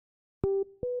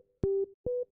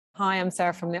Hi, I'm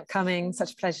Sarah from The Upcoming.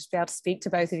 Such a pleasure to be able to speak to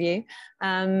both of you.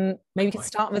 Maybe you could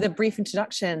start with a brief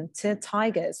introduction to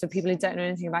Tigers for people who don't know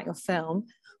anything about your film.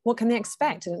 What can they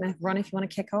expect? I don't know, Ron, if you want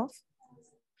to kick off.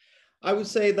 I would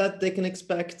say that they can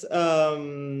expect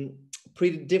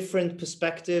pretty different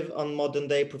perspective on modern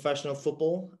day professional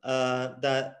football.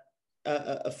 A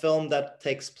film that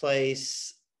takes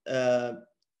place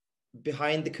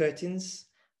behind the curtains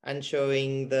and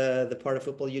showing the part of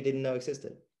football you didn't know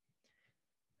existed.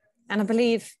 And I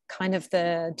believe kind of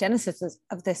the genesis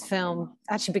of this film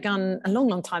actually began a long,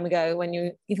 long time ago when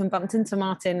you even bumped into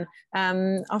Martin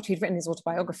after you'd written his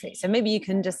autobiography. So maybe you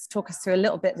can just talk us through a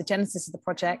little bit the genesis of the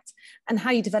project and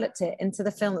how you developed it into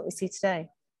the film that we see today.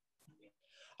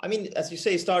 I mean, as you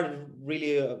say, it started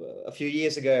really a few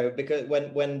years ago, because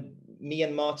when me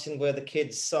and Martin were the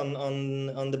kids on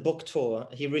the book tour,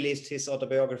 he released his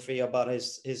autobiography about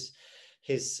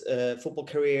his football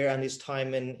career and his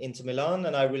time in Inter Milan,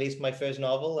 and I released my first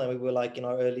novel, and we were like in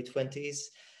our early 20s.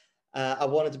 I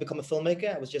wanted to become a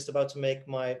filmmaker. I was just about to make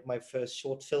my first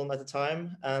short film at the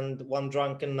time, and one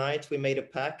drunken night we made a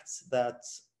pact that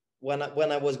when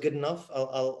I was good enough,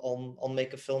 I'll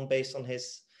make a film based on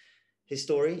his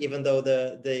story, even though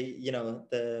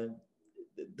the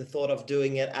thought of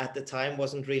doing it at the time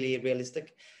wasn't really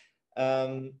realistic.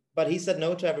 But he said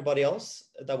no to everybody else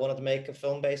that wanted to make a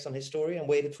film based on his story and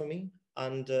waited for me.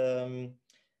 And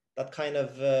that kind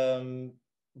of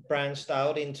branched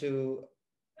out into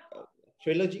a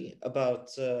trilogy about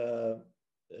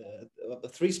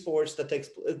three films that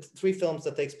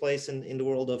takes place in the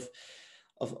world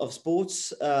of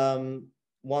sports.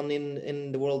 One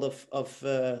in the world of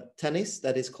tennis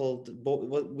that is called,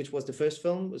 which was the first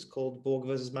film, was called Borg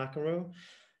versus McEnroe.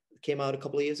 Came out a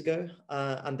couple of years ago,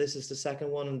 and this is the second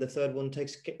one, and the third one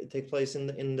takes place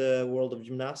in the world of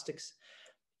gymnastics.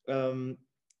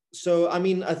 So I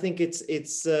mean, I think it's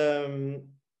been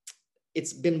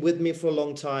with me for a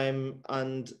long time,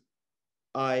 and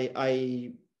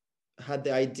I had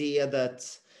the idea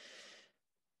that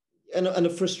and a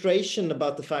frustration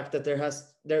about the fact that there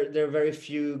are very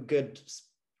few good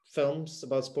films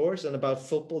about sports, and about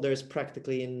football there's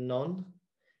practically none.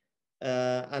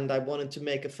 And I wanted to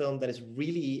make a film that is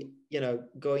really,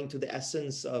 going to the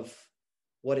essence of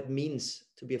what it means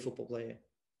to be a football player.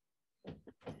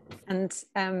 And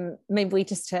maybe we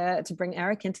just to bring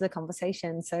Erik into the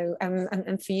conversation. So,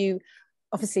 and for you,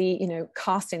 obviously,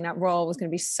 casting that role was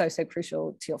going to be so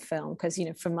crucial to your film, because,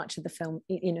 for much of the film,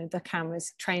 the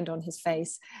camera's trained on his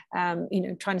face,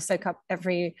 trying to soak up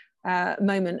every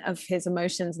moment of his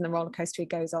emotions and the roller coaster he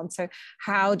goes on. So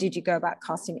how did you go about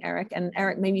casting Erik? And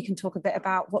Erik, maybe you can talk a bit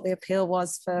about what the appeal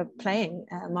was for playing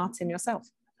Martin yourself.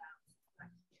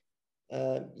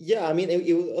 Yeah, I mean,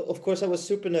 of course, I was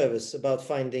super nervous about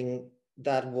finding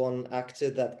that one actor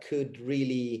that could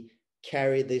really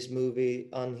carry this movie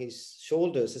on his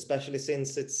shoulders, especially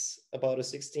since it's about a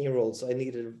 16-year-old. So I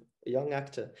needed a young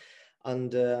actor,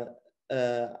 and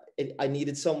I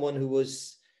needed someone who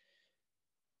was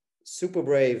super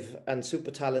brave and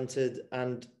super talented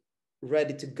and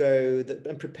ready to go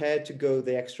and prepared to go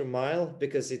the extra mile,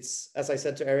 because it's, as I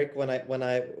said to Erik when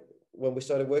we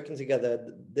started working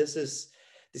together, this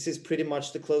is pretty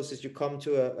much the closest you come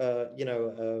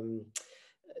to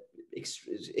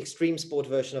extreme sport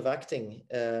version of acting.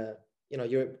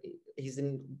 He's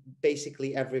in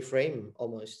basically every frame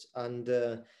almost, and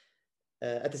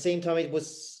at the same time it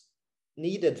was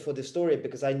needed for the story,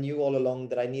 because I knew all along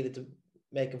that I needed to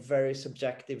make a very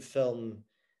subjective film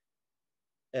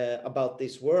about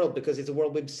this world, because it's a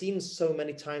world we've seen so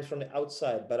many times from the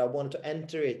outside, but I wanted to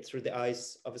enter it through the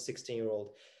eyes of a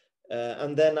 16-year-old.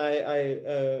 And then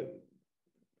I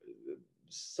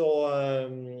saw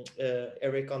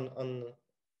Erik on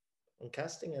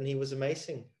casting, and he was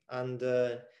amazing. And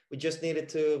we just needed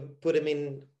to put him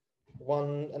in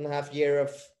 1.5 years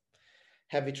of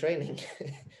heavy training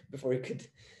before he could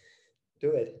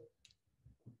do it.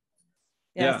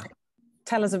 Yes. Yeah.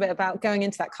 Tell us a bit about going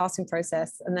into that casting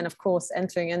process, and then of course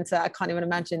entering into, I can't even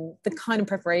imagine the kind of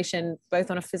preparation both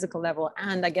on a physical level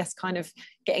and I guess kind of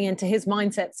getting into his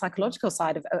mindset, psychological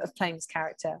side of playing his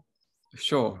character.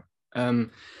 Sure.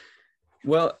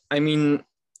 Well, I mean,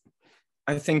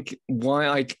 I think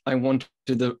why I wanted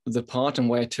the part and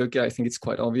why I took it, I think it's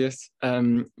quite obvious.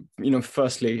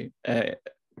 Firstly,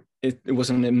 it was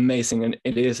an amazing, and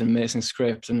it is an amazing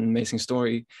script and an amazing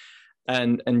story,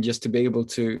 and just to be able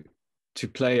to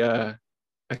play a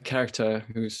character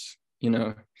who's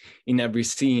in every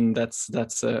scene, that's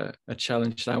a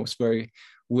challenge that I was very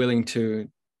willing to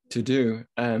do,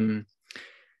 and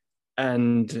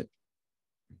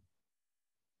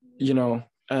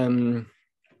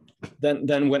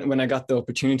then when I got the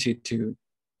opportunity to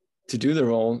do the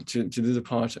role, to do the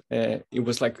part, it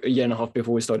was like a year and a half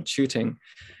before we started shooting.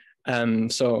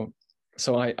 So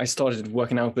I started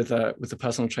working out with a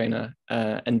personal trainer,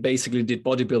 and basically did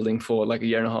bodybuilding for like a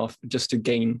year and a half just to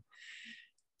gain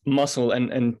muscle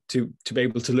and to be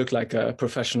able to look like a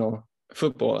professional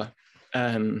footballer.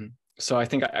 So I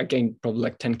think I gained probably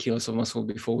like 10 kilos of muscle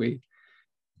before we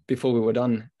were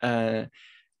done.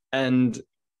 And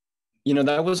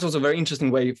that was also a very interesting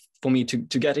way for me to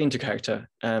get into character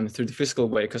through the physical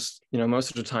way, because most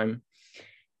of the time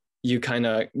you kind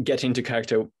of get into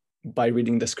character by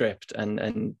reading the script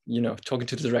and talking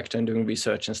to the director and doing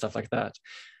research and stuff like that.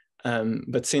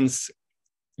 But since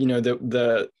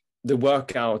the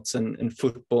workouts and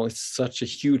football is such a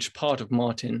huge part of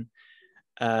Martin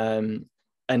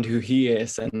and who he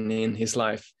is and in his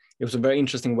life, it was a very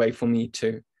interesting way for me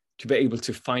to be able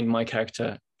to find my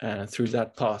character through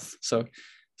that path. So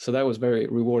that was very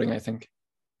rewarding, I think.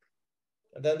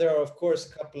 And then there are, of course,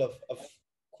 a couple of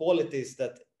qualities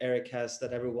that Erik has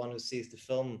that everyone who sees the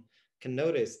film can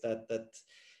notice that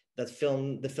the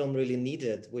film really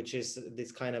needed, which is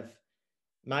this kind of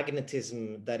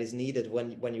magnetism that is needed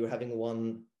when you're having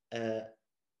one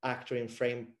actor in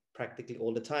frame practically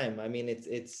all the time. I mean, I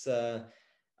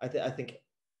think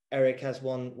Erik has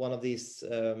one of these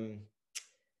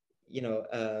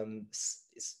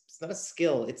it's not a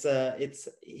skill,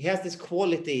 he has this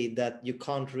quality that you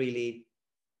can't really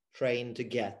train to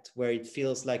get, where it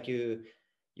feels like you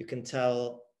can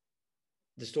tell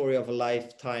the story of a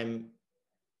lifetime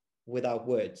without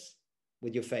words,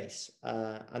 with your face,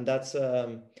 and that's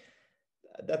a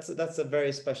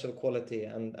very special quality,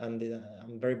 and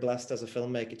I'm very blessed as a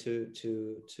filmmaker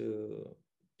to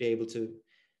be able to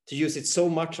use it so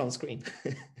much on screen.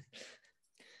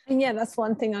 And yeah, that's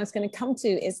one thing I was going to come to,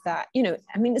 is that,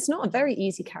 I mean, it's not a very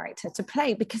easy character to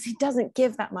play because he doesn't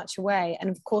give that much away. And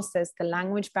of course, there's the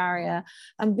language barrier,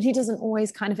 but he doesn't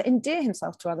always kind of endear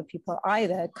himself to other people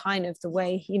either, kind of the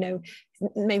way,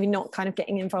 maybe not kind of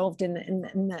getting involved in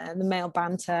the male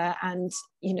banter. And,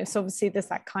 so obviously there's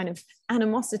that kind of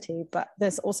animosity, but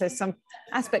there's also some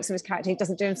aspects of his character he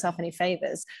doesn't do himself any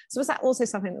favors. So was that also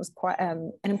something that was quite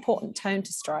an important tone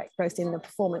to strike, both in the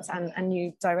performance and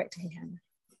you directing him?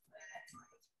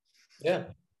 Yeah,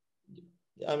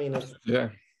 I mean, yeah.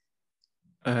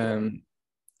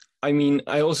 I mean,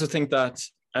 I also think that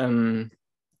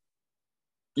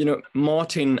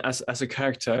Martin as a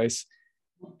character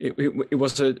it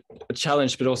was a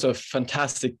challenge, but also a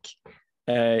fantastic.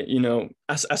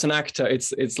 As an actor,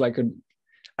 it's like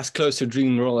as close to a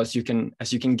dream role as you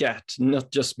can get.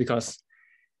 Not just because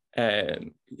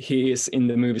he is in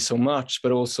the movie so much,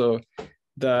 but also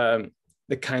the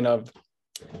kind of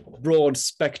broad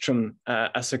spectrum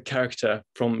as a character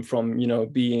from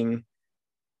being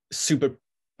super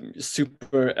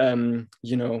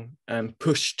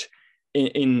pushed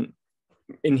in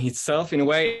himself in a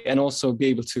way, and also be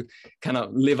able to kind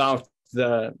of live out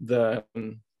the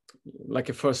like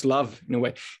a first love in a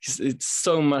way. It's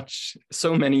so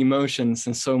many emotions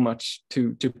and so much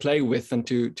to play with and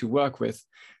to work with.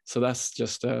 So that's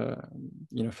just a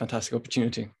fantastic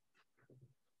opportunity.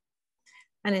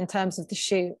 And in terms of the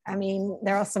shoot, I mean,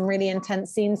 there are some really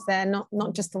intense scenes there,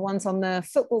 not just the ones on the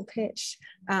football pitch,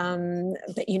 but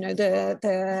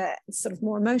the sort of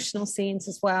more emotional scenes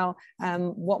as well.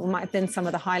 What might have been some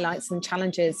of the highlights and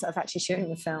challenges of actually shooting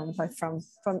the film, both from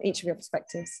each of your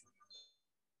perspectives?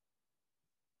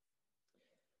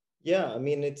 Yeah, I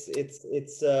mean,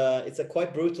 it's a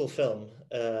quite brutal film,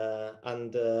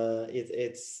 and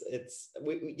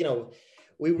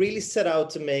we really set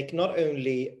out to make not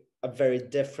only a very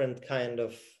different kind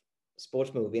of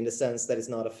sports movie, in the sense that it's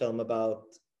not a film about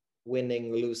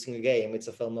winning or losing a game. It's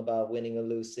a film about winning or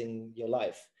losing your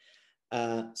life.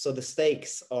 So the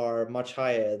stakes are much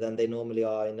higher than they normally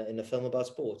are in a film about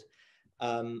sport.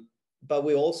 But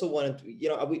we also wanted,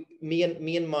 me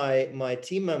and my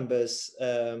team members,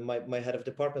 my head of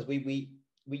departments, we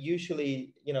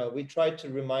usually, we try to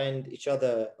remind each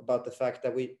other about the fact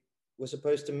that we were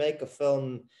supposed to make a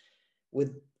film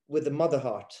with the mother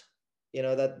heart.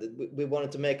 That we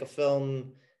wanted to make a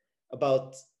film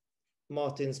about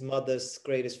Martin's mother's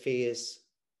greatest fears,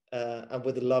 and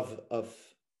with the love of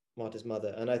Martin's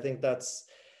mother. And I think that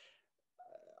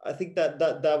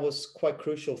was quite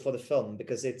crucial for the film,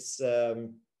 because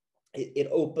it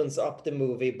opens up the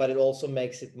movie, but it also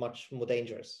makes it much more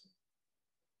dangerous.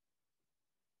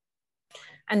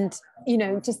 And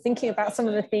just thinking about some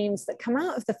of the themes that come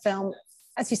out of the film,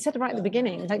 as you said right at the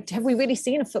beginning, like, have we really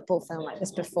seen a football film like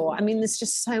this before? I mean, there's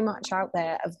just so much out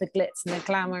there of the glitz and the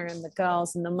glamour and the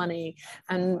girls and the money.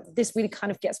 And this really kind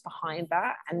of gets behind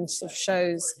that and sort of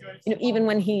shows, you know, even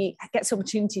when he gets the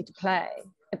opportunity to play,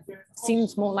 it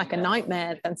seems more like a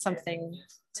nightmare than something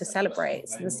to celebrate.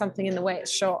 So there's something in the way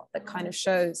it's shot that kind of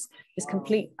shows this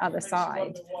complete other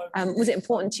side. Was it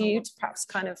important to you to perhaps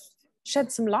kind of shed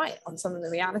some light on some of the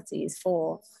realities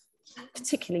for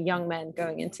particularly young men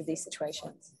going into these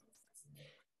situations?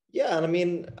 Yeah, and I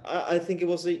mean, I think it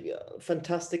was a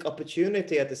fantastic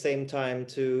opportunity at the same time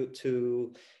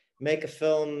to make a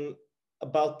film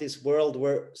about this world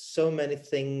where so many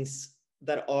things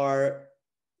that are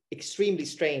extremely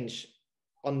strange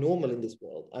are normal in this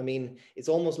world. I mean, it's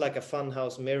almost like a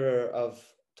funhouse mirror of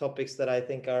topics that I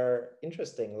think are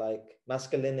interesting, like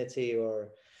masculinity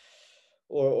or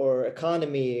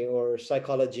economy or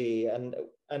psychology, and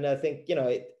I think, you know,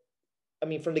 I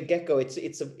mean, from the get-go,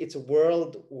 it's a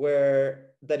world where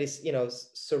that is, you know,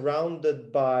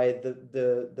 surrounded by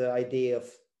the idea of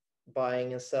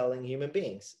buying and selling human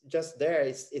beings. Just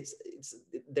there,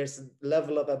 there's a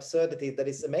level of absurdity that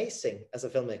is amazing as a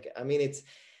filmmaker. I mean, it's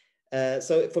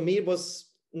so for me, it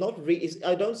was not really.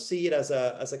 I don't see it as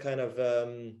a kind of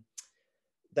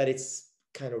that it's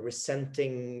kind of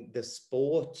resenting the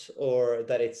sport, or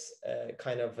that it's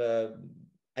kind of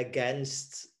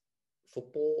against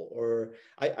football, or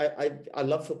I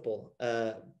love football,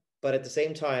 but at the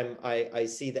same time I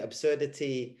see the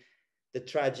absurdity, the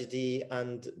tragedy,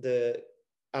 and the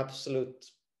absolute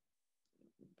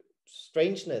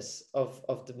strangeness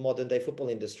of the modern day football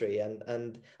industry,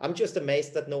 and I'm just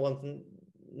amazed that no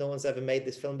one's ever made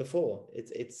this film before.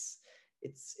 It's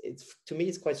to me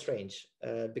it's quite strange,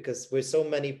 because we're so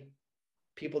many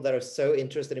people that are so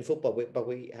interested in football, but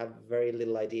we have very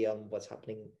little idea on what's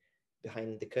happening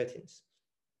behind the curtains.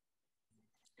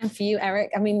 And for you,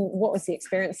 Erik, I mean, what was the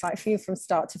experience like for you from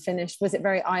start to finish? Was it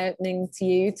very eye-opening to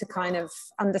you to kind of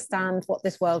understand what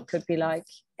this world could be like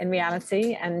in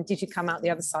reality? And did you come out the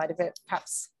other side of it,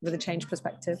 perhaps with a changed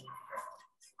perspective?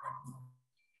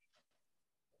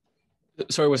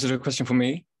 Sorry, was it a question for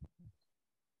me?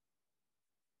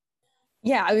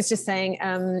 Yeah, I was just saying,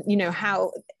 you know,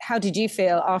 how did you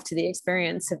feel after the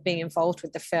experience of being involved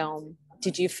with the film?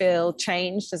 Did you feel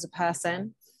changed as a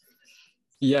person?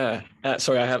 Yeah,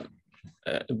 sorry, I have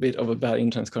a bit of a bad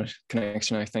internet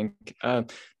connection, I think.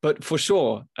 But for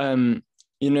sure,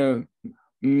 you know,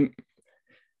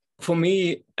 for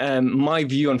me, my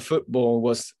view on football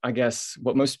was, I guess,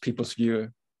 what most people's view,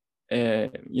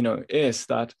 you know, is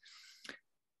that,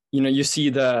 you know, you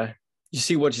see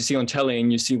what you see on telly,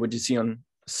 and you see what you see on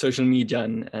social media,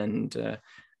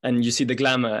 and you see the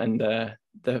glamour and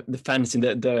the fantasy,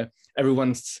 the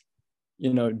everyone's,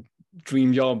 you know,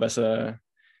 dream job as a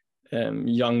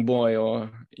young boy or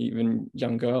even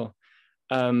young girl.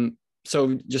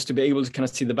 So just to be able to kind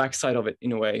of see the backside of it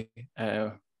in a way,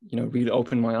 you know, really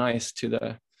opened my eyes to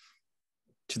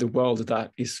the world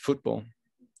that is football.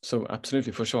 So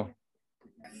absolutely, for sure.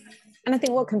 And I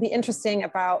think what can be interesting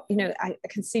about, you know, I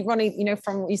can see, Ronnie, you know,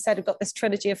 from what you said, we've got this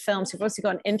trilogy of films. We've also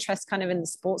got an interest kind of in the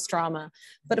sports drama,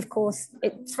 but of course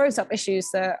it throws up issues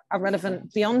that are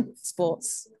relevant beyond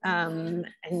sports, and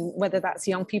whether that's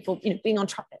young people, you know, being on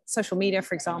social media,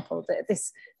 for example, that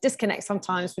this disconnect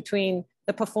sometimes between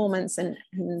the performance and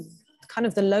kind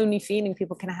of the lonely feeling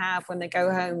people can have when they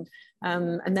go home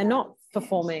and they're not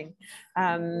performing.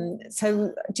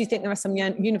 So do you think there are some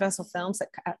universal themes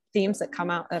that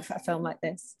come out of a film like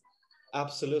this?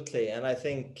 Absolutely. And I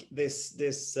think this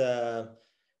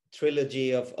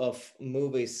trilogy of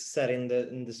movies set in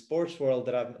the sports world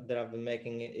that I've been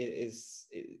making is,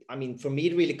 I mean, for me,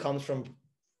 it really comes from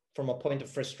a point of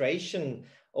frustration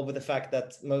over the fact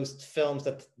that most films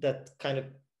that kind of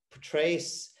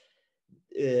portrays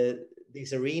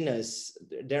these arenas,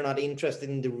 they're not interested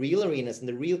in the real arenas and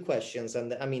the real questions.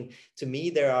 And I mean, to me,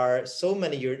 there are so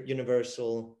many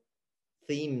universal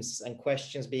themes and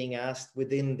questions being asked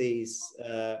within these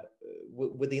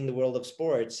within the world of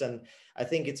sports. And I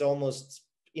think it's almost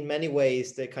in many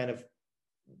ways the kind of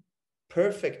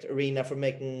perfect arena for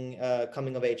making a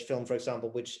coming of age film, for example,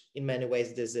 which in many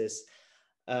ways this is,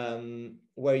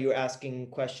 where you're asking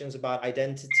questions about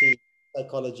identity,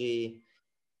 psychology,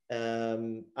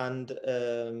 and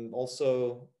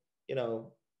also, you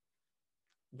know,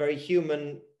 very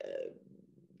human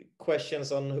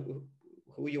questions on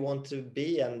who you want to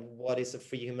be and what is a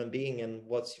free human being, and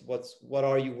what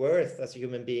are you worth as a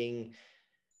human being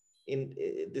in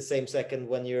the same second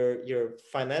when your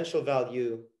financial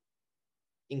value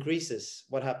increases.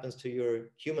 What happens to your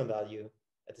human value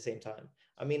at the same time.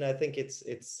 I mean, I think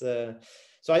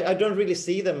so I don't really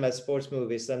see them as sports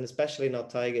movies, and especially not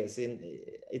Tigers.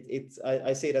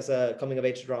 I see it as a coming of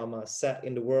age drama set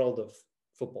in the world of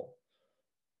football.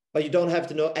 But you don't have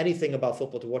to know anything about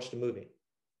football to watch the movie.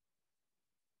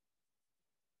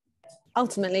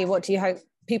 Ultimately, what do you hope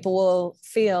people will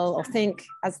feel or think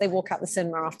as they walk out the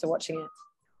cinema after watching it?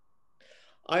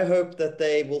 I hope that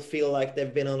they will feel like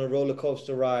they've been on a roller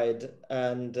coaster ride,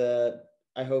 and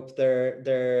I hope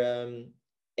they're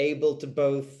able to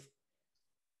both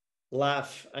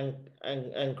laugh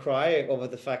and cry over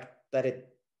the fact that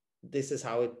this is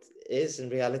how it is in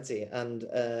reality, and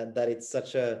that it's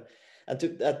such a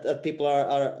that people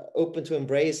are open to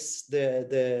embrace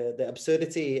the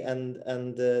absurdity and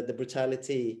the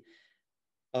brutality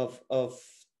of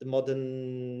the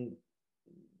modern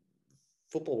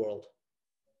football world.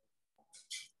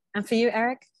 And for you,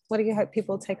 Erik, what do you hope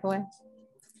people take away?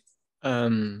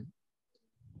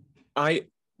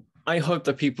 I hope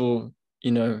that people,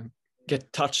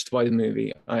 get touched by the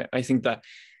movie. I think that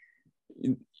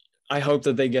I hope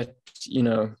that they get,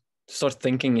 start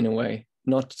thinking in a way,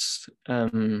 not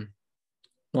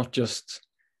just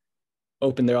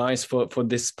open their eyes for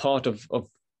this part of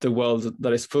the world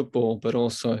that is football, but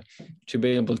also to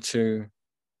be able to,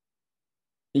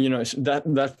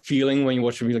 that feeling when you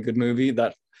watch a really good movie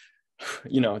that,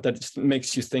 that just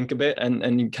makes you think a bit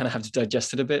and you kind of have to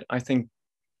digest it a bit. I think,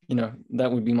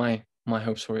 that would be my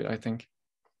hopes for it, I think.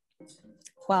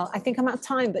 Well, I think I'm out of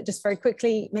time, but just very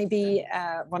quickly, maybe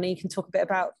Ronnie, you can talk a bit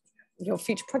about your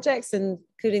future projects,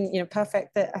 including,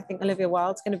 Perfect, that I think Olivia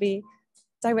Wilde's going to be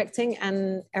directing.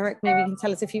 And Erik, maybe you can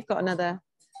tell us if you've got another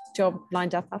job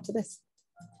lined up after this.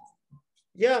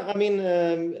 Yeah, I mean,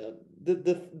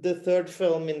 the third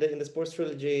film in the sports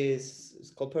trilogy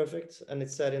is called Perfect, and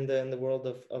it's set in the world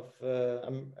of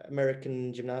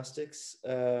American gymnastics.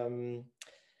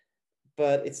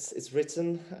 But it's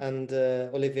written, and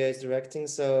Olivia is directing.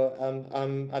 So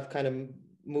I've kind of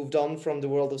moved on from the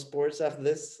world of sports after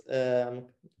this.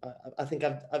 I think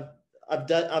I've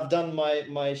done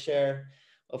my share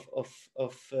of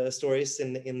stories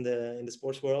in the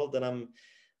sports world, and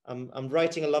I'm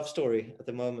writing a love story at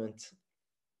the moment.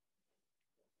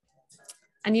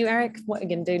 And you, Erik, what are you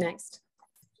going to do next?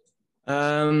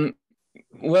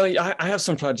 Well, I have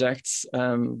some projects,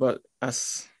 but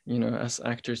as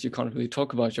actors, you can't really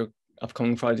talk about your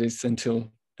upcoming projects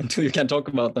until you can talk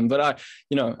about them. But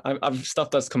I've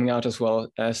stuff that's coming out as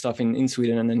well, stuff in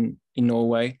Sweden and in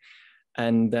Norway,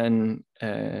 and then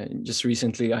just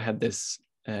recently I had this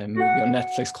movie on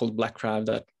Netflix called Black Crab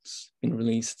that's been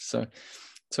released. So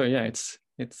yeah, it's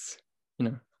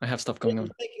I have stuff going on.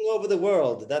 Taking over the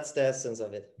world. That's the essence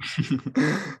of it.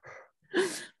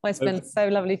 Well, it's been so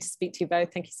lovely to speak to you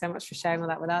both. Thank you so much for sharing all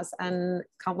that with us, and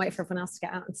can't wait for everyone else to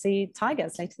get out and see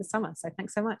Tigers later this summer. So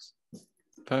thanks so much.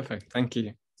 Perfect. Thank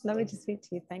you. Lovely to speak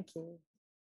to you. Thank you.